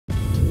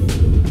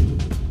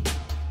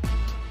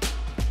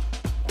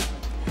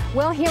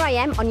Well, here I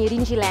am on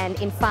Yidinji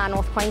land in far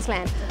north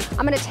Queensland.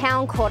 I'm in a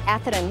town called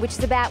Atherton, which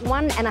is about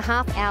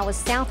 1.5 hours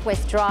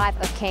southwest drive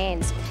of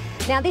Cairns.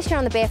 Now, this year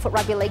on the Barefoot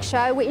Rugby League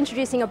show, we're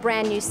introducing a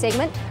brand new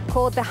segment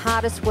called the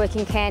Hardest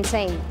Working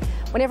Canteen.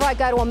 Whenever I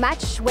go to a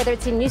match, whether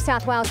it's in New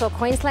South Wales or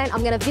Queensland,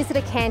 I'm going to visit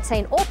a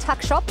canteen or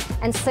tuck shop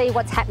and see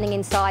what's happening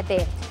inside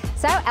there.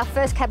 So our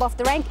first cab off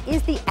the rank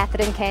is the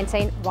Atherton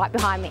canteen right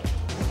behind me.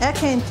 Our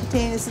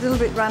canteen is a little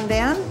bit run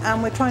down.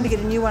 We're trying to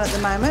get a new one at the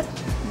moment.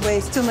 We're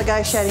still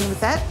negotiating with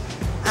that.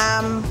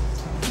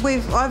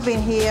 I've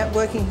been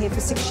working here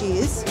for 6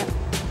 years,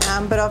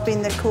 but I've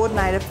been the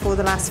coordinator for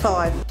the last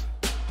 5.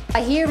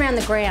 I hear around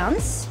the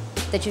grounds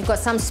that you've got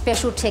some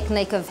special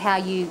technique of how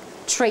you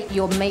treat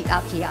your meat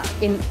up here,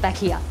 back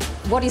here.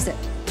 What is it?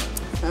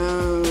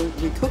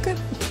 We cook it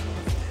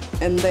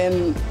and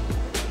then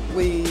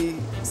we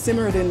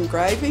simmer it in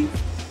gravy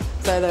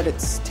so that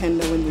it's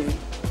tender when you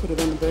put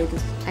it on the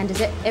burgers. And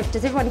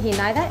does everyone here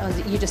know that, or is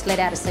it you just let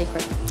out a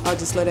secret? I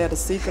just let out a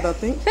secret, I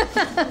think.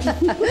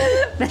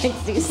 Thanks,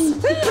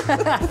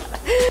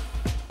 sis.